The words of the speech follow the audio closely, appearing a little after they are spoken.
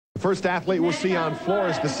First athlete we'll see on floor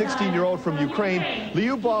is the 16-year-old from Ukraine,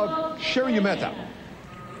 Lyubov Sheremeta.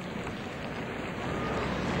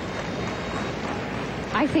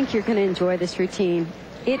 I think you're going to enjoy this routine.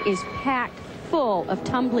 It is packed full of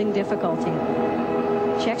tumbling difficulty.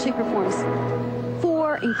 She actually performs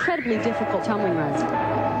 4 incredibly difficult tumbling runs.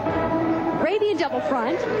 Arabian double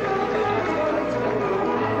front.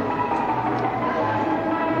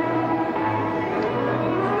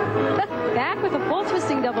 Back with a full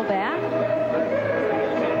twisting double back.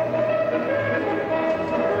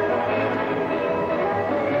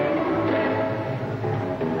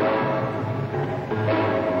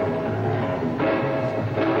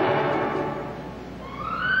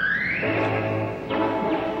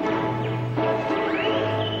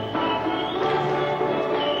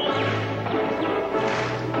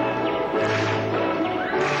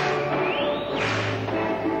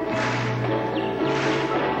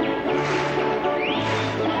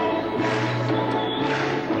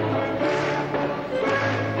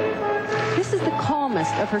 This is the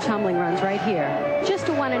calmest of her tumbling runs right here. Just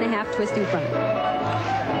a 1.5 twisting front.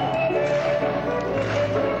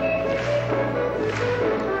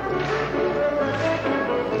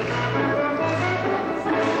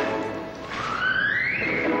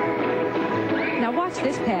 Now watch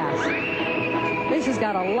this pass. This has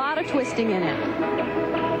got a lot of twisting in it.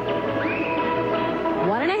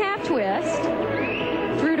 1.5 twist,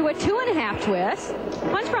 through to a 2.5 twist,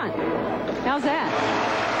 punch front. How's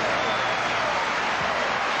that?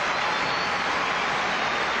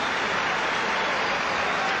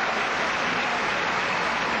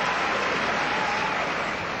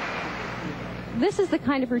 This is the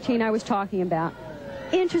kind of routine I was talking about.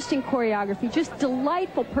 Interesting choreography, just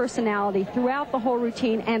delightful personality throughout the whole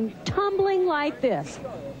routine, and tumbling like this.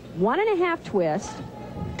 1.5 twist.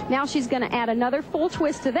 Now she's going to add another full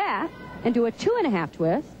twist to that and do a 2.5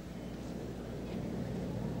 twist.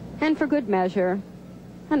 And for good measure,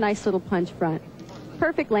 a nice little punch front.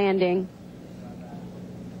 Perfect landing.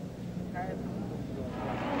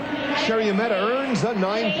 Sheremeta earns a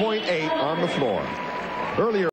 9.8 on the floor. Earlier